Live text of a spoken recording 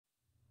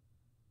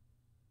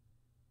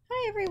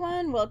Hi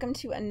everyone, welcome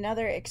to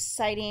another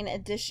exciting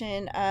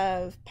edition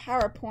of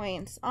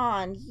PowerPoints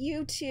on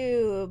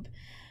YouTube.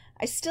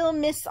 I still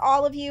miss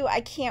all of you. I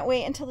can't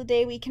wait until the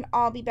day we can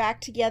all be back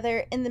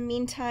together. In the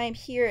meantime,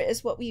 here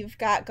is what we've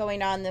got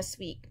going on this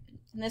week.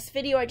 In this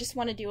video, I just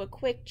want to do a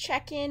quick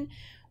check-in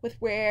with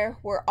where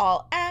we're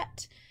all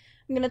at.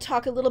 I'm going to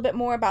talk a little bit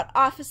more about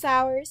office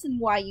hours and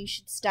why you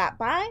should stop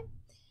by.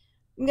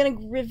 I'm going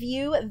to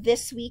review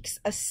this week's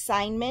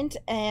assignment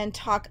and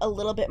talk a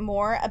little bit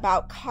more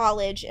about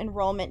college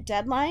enrollment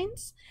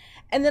deadlines.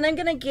 And then I'm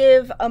going to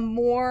give a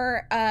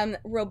more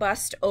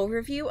robust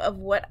overview of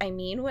what I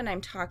mean when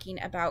I'm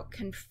talking about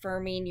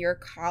confirming your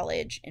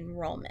college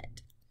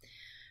enrollment.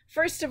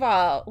 First of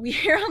all,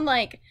 we're on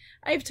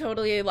I've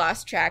totally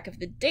lost track of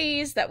the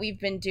days that we've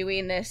been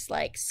doing this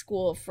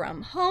school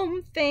from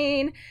home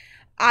thing.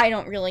 I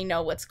don't really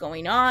know what's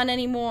going on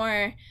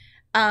anymore.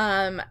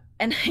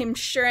 And I'm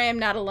sure I'm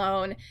not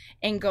alone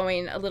in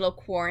going a little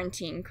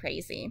quarantine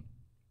crazy.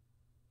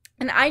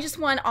 And I just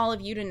want all of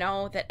you to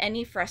know that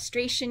any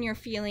frustration you're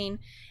feeling,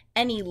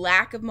 any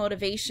lack of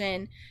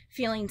motivation,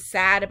 feeling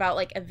sad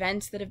about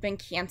events that have been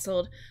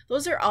canceled,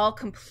 those are all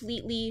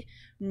completely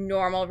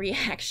normal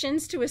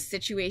reactions to a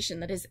situation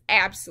that is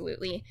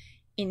absolutely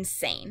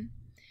insane.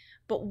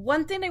 But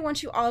one thing I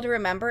want you all to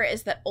remember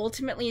is that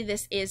ultimately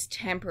this is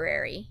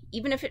temporary.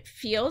 Even if it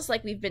feels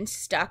like we've been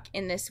stuck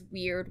in this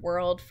weird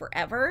world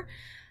forever,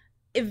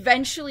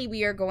 eventually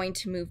we are going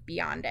to move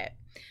beyond it.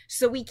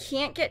 So we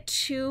can't get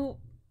too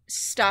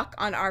stuck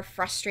on our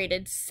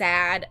frustrated,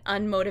 sad,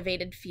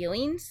 unmotivated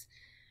feelings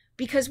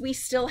because we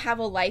still have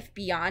a life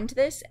beyond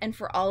this. And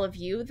for all of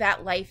you,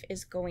 that life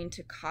is going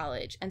to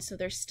college. And so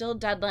there's still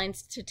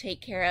deadlines to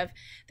take care of.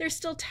 There's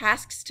still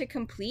tasks to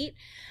complete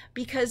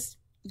because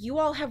you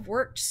all have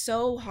worked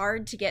so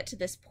hard to get to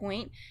this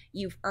point.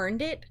 You've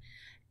earned it,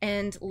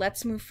 and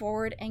let's move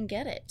forward and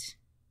get it.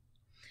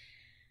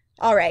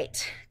 All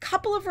right,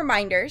 couple of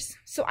reminders.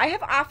 So I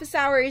have office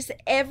hours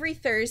every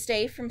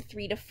Thursday from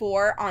 3 to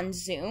 4 on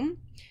Zoom.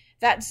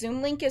 That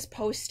Zoom link is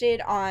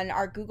posted on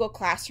our Google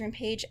Classroom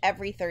page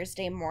every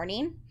Thursday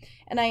morning.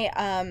 And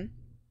I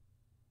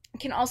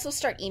can also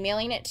start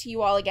emailing it to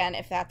you all again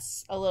if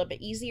that's a little bit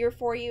easier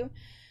for you.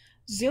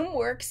 Zoom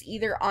works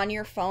either on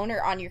your phone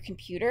or on your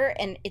computer,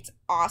 and it's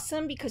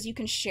awesome because you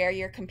can share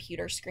your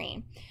computer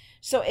screen.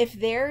 So if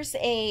there's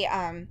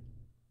an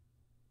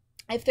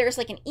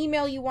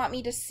email you want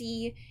me to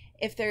see,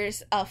 if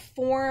there's a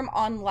form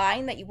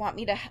online that you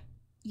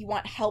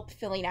want help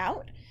filling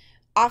out,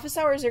 office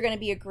hours are going to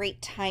be a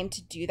great time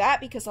to do that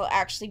because I'll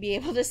actually be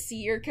able to see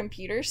your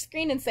computer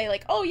screen and say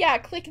oh yeah,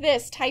 click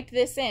this, type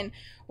this in,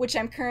 which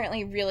I'm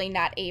currently really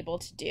not able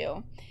to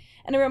do.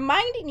 And I'm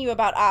reminding you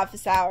about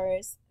office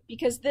hours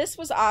because this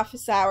was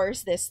office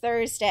hours this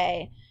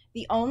Thursday.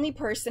 The only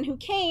person who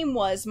came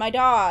was my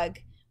dog,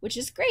 which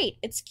is great.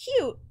 It's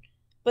cute,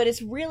 but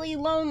it's really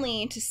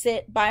lonely to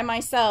sit by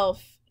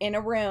myself in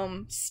a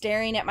room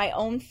staring at my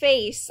own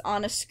face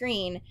on a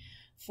screen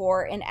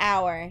for an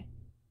hour.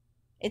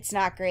 It's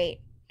not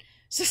great.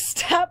 So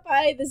stop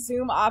by the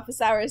Zoom office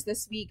hours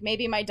this week.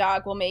 Maybe my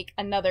dog will make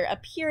another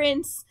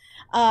appearance,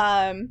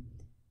 so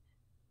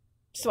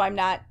I'm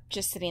not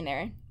just sitting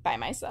there by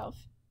myself.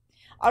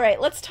 All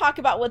right, let's talk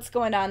about what's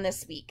going on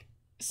this week.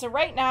 So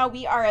right now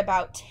we are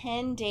about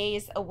 10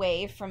 days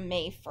away from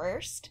May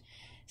 1st.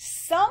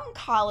 Some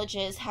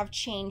colleges have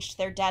changed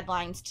their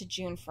deadlines to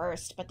June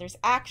 1st, but there's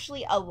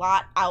actually a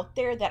lot out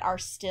there that are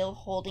still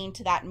holding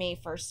to that May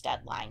 1st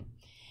deadline.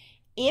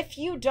 If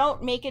you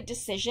don't make a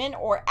decision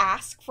or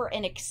ask for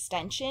an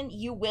extension,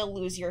 you will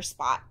lose your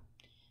spot.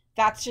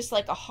 That's just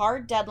a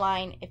hard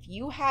deadline. If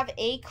you have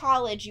a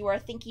college you are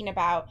thinking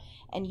about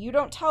and you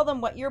don't tell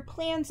them what your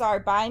plans are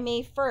by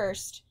May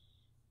 1st,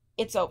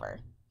 it's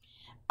over.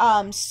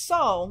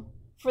 So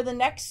for the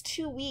next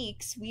 2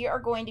 weeks, we are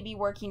going to be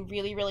working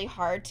really, really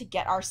hard to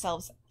get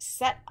ourselves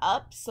set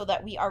up so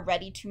that we are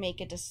ready to make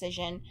a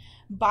decision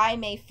by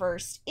May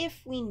 1st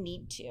if we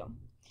need to.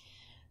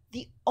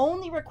 The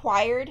only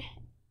required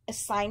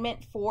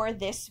assignment for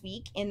this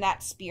week in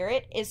that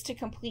spirit is to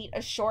complete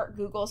a short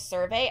Google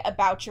survey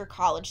about your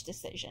college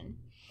decision.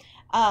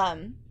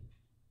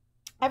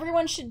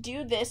 Everyone should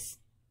do this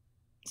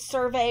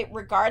survey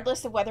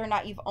regardless of whether or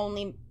not you've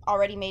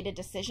already made a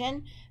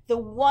decision. The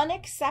one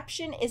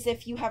exception is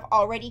if you have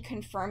already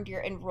confirmed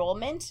your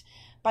enrollment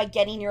by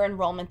getting your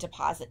enrollment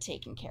deposit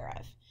taken care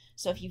of.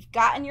 So if you've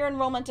gotten your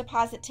enrollment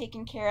deposit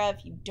taken care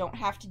of, you don't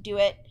have to do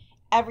it.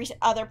 Every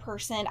other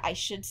person, I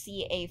should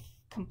see a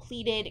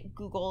completed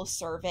Google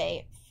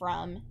survey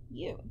from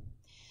you.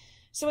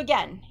 So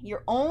again,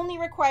 your only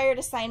required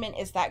assignment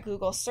is that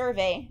Google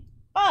survey,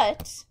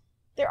 but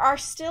there are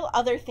still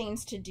other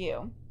things to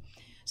do.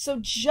 So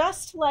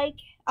just like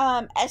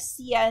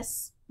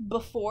SCS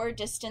before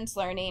distance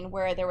learning,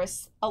 where there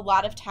was a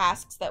lot of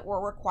tasks that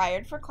were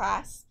required for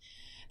class,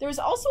 there was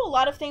also a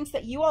lot of things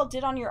that you all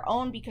did on your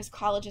own because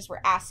colleges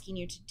were asking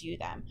you to do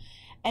them.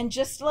 And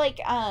just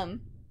like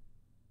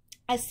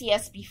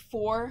SCS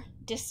before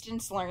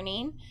distance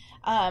learning,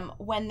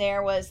 when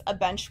there was a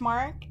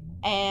benchmark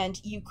and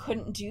you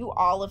couldn't do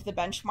all of the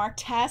benchmark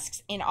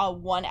tasks in a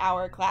 1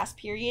 hour class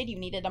period, you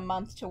needed a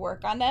month to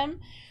work on them,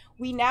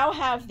 we now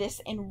have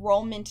this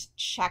enrollment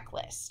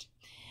checklist.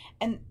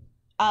 And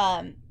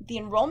the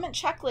enrollment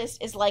checklist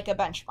is like a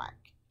benchmark.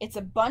 It's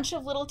a bunch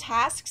of little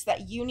tasks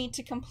that you need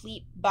to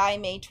complete by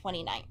May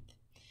 29th.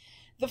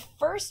 The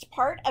first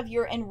part of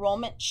your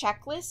enrollment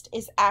checklist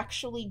is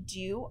actually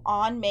due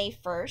on May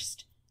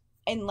 1st,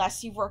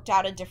 unless you've worked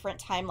out a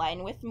different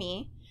timeline with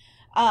me.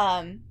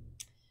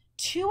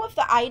 2 of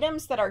the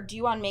items that are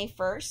due on May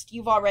 1st,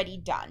 you've already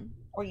done,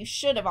 or you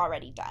should have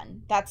already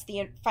done. That's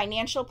the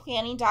financial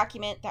planning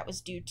document that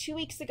was due 2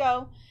 weeks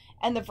ago,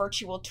 and the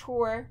virtual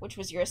tour, which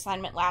was your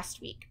assignment last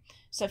week.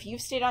 So if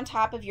you've stayed on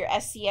top of your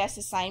SCS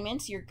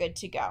assignments, you're good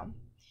to go.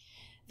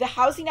 The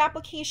housing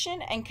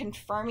application and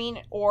confirming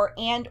or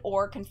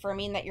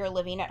confirming that you're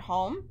living at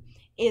home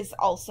is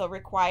also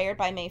required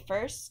by May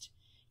 1st.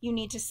 You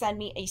need to send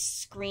me a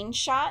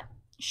screenshot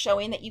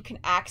showing that you can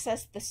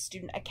access the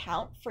student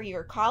account for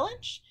your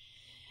college.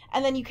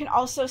 And then you can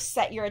also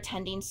set your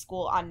attending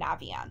school on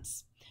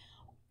Naviance.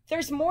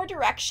 There's more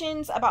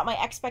directions about my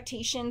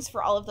expectations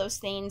for all of those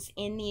things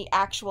in the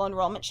actual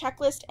enrollment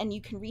checklist, and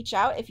you can reach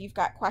out if you've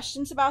got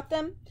questions about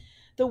them.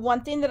 The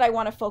one thing that I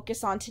want to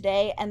focus on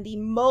today, and the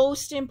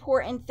most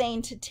important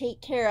thing to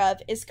take care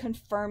of, is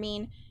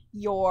confirming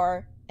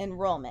your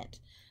enrollment.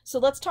 So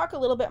let's talk a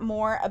little bit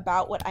more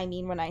about what I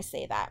mean when I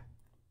say that.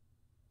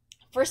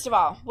 First of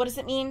all, what does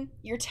it mean?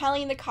 You're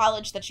telling the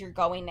college that you're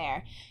going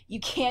there.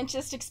 You can't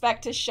just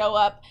expect to show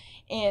up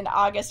in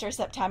August or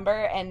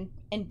September and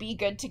be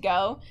good to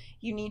go.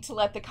 You need to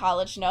let the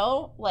college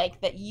know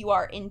that you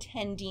are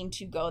intending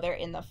to go there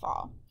in the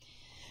fall.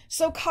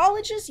 So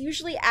colleges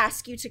usually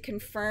ask you to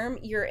confirm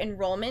your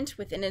enrollment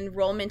with an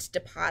enrollment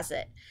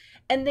deposit.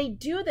 And they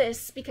do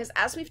this because,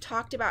 as we've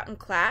talked about in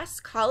class,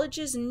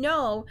 colleges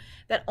know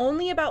that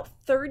only about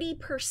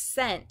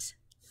 30%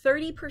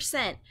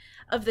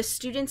 of the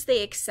students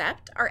they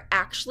accept are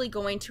actually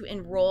going to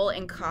enroll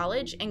in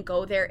college and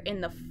go there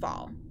in the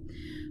fall.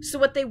 So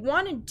what they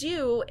want to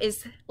do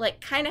is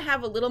kind of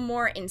have a little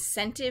more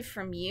incentive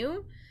from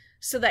you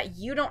so that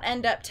you don't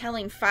end up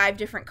telling 5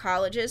 different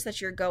colleges that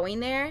you're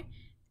going there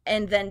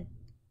and then,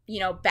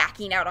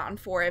 backing out on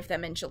 4 of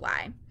them in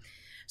July.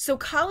 So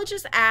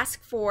colleges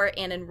ask for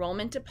an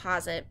enrollment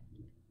deposit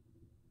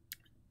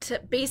to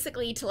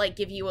basically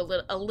give you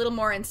a little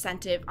more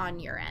incentive on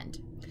your end.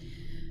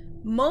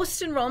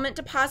 Most enrollment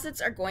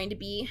deposits are going to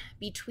be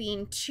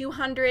between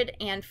 $200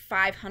 and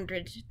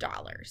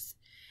 $500.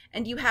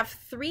 And you have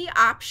 3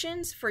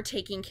 options for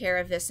taking care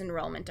of this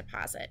enrollment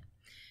deposit.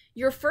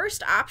 Your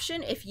first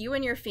option, if you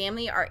and your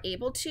family are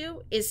able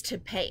to, is to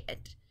pay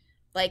it.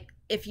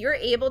 If you're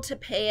able to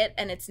pay it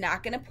and it's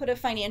not going to put a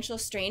financial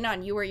strain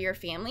on you or your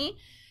family,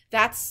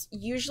 that's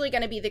usually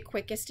going to be the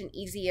quickest and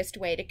easiest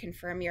way to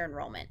confirm your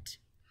enrollment.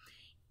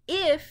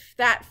 If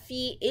that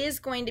fee is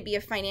going to be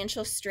a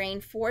financial strain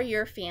for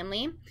your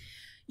family,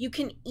 you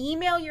can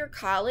email your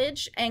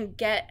college and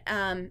get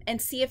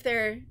and see if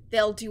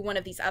they'll do one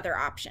of these other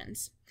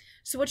options.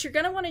 So what you're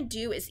going to want to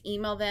do is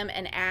email them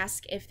and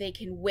ask if they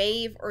can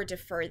waive or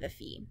defer the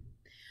fee.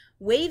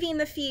 Waiving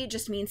the fee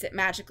just means it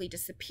magically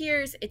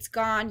disappears. It's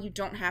gone. You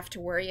don't have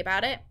to worry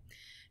about it.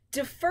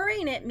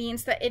 Deferring it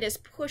means that it is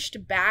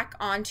pushed back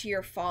onto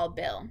your fall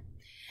bill.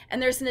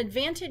 And there's an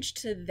advantage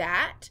to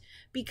that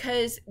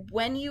because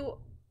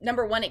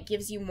number one, it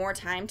gives you more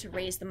time to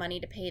raise the money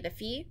to pay the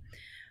fee.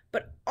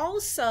 But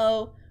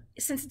also,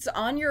 since it's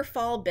on your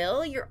fall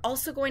bill, you're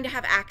also going to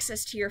have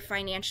access to your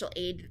financial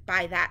aid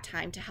by that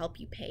time to help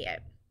you pay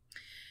it.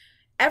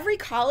 Every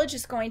college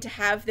is going to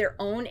have their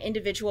own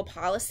individual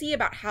policy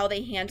about how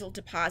they handle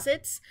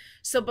deposits.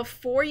 So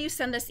before you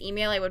send this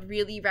email, I would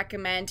really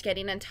recommend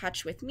getting in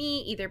touch with me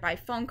either by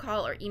phone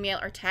call or email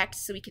or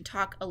text so we can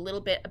talk a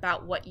little bit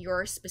about what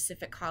your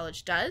specific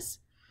college does.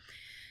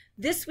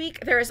 This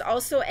week, there is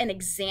also an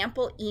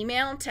example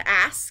email to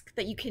ask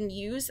that you can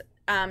use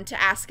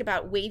to ask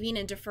about waiving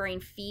and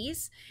deferring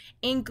fees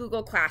in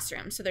Google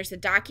Classroom. So there's a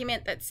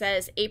document that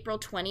says April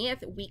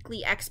 20th,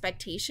 weekly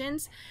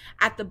expectations.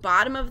 At the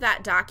bottom of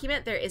that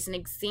document, there is an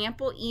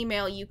example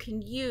email you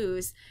can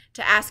use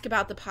to ask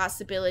about the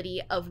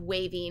possibility of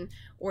waiving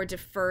or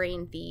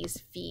deferring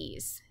these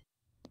fees.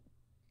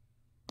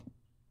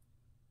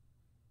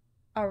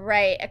 All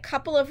right, a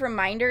couple of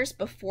reminders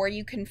before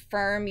you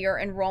confirm your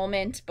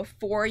enrollment,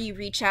 before you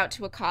reach out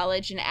to a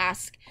college and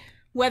ask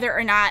whether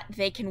or not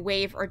they can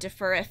waive or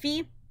defer a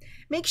fee.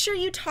 Make sure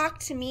you talk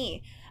to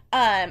me.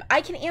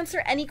 I can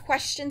answer any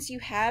questions you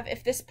have.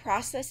 If this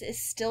process is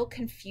still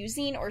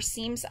confusing or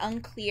seems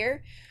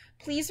unclear,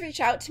 please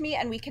reach out to me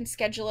and we can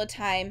schedule a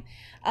time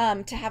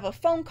to have a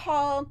phone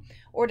call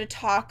or to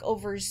talk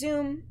over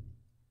Zoom.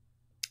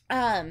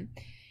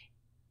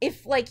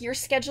 If your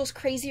schedule's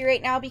crazy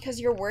right now because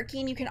you're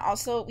working, we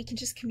can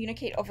just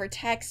communicate over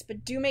text,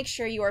 but do make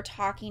sure you are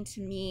talking to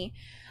me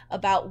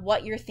about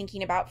what you're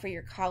thinking about for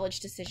your college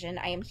decision.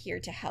 I am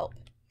here to help.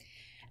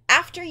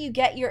 After you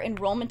get your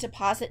enrollment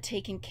deposit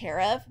taken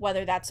care of,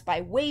 whether that's by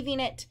waiving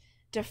it,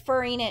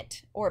 deferring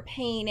it, or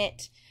paying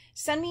it,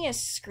 send me a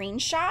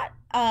screenshot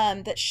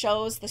that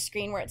shows the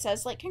screen where it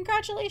says like,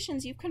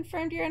 congratulations, you've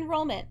confirmed your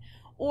enrollment,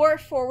 or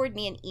forward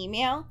me an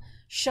email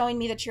showing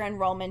me that your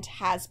enrollment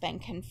has been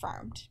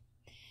confirmed.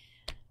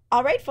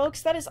 All right,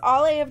 folks, that is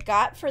all I have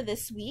got for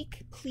this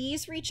week.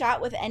 Please reach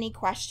out with any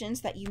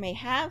questions that you may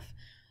have.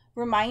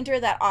 Reminder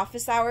that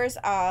office hours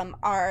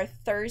are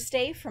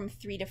Thursday from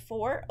 3 to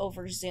 4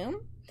 over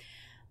Zoom.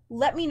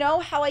 Let me know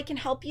how I can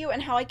help you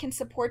and how I can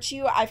support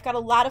you. I've got a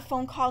lot of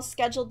phone calls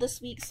scheduled this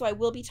week, so I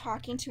will be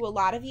talking to a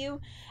lot of you,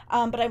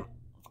 but I've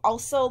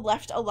also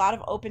left a lot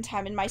of open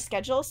time in my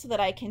schedule so that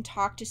I can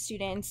talk to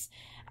students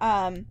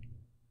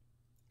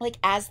like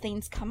as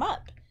things come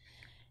up.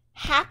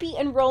 Happy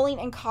enrolling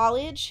in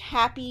college,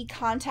 happy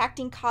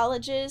contacting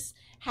colleges,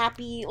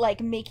 happy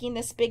like making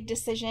this big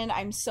decision.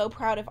 I'm so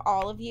proud of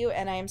all of you,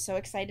 and I am so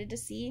excited to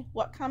see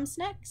what comes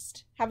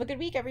next. Have a good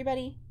week,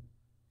 everybody.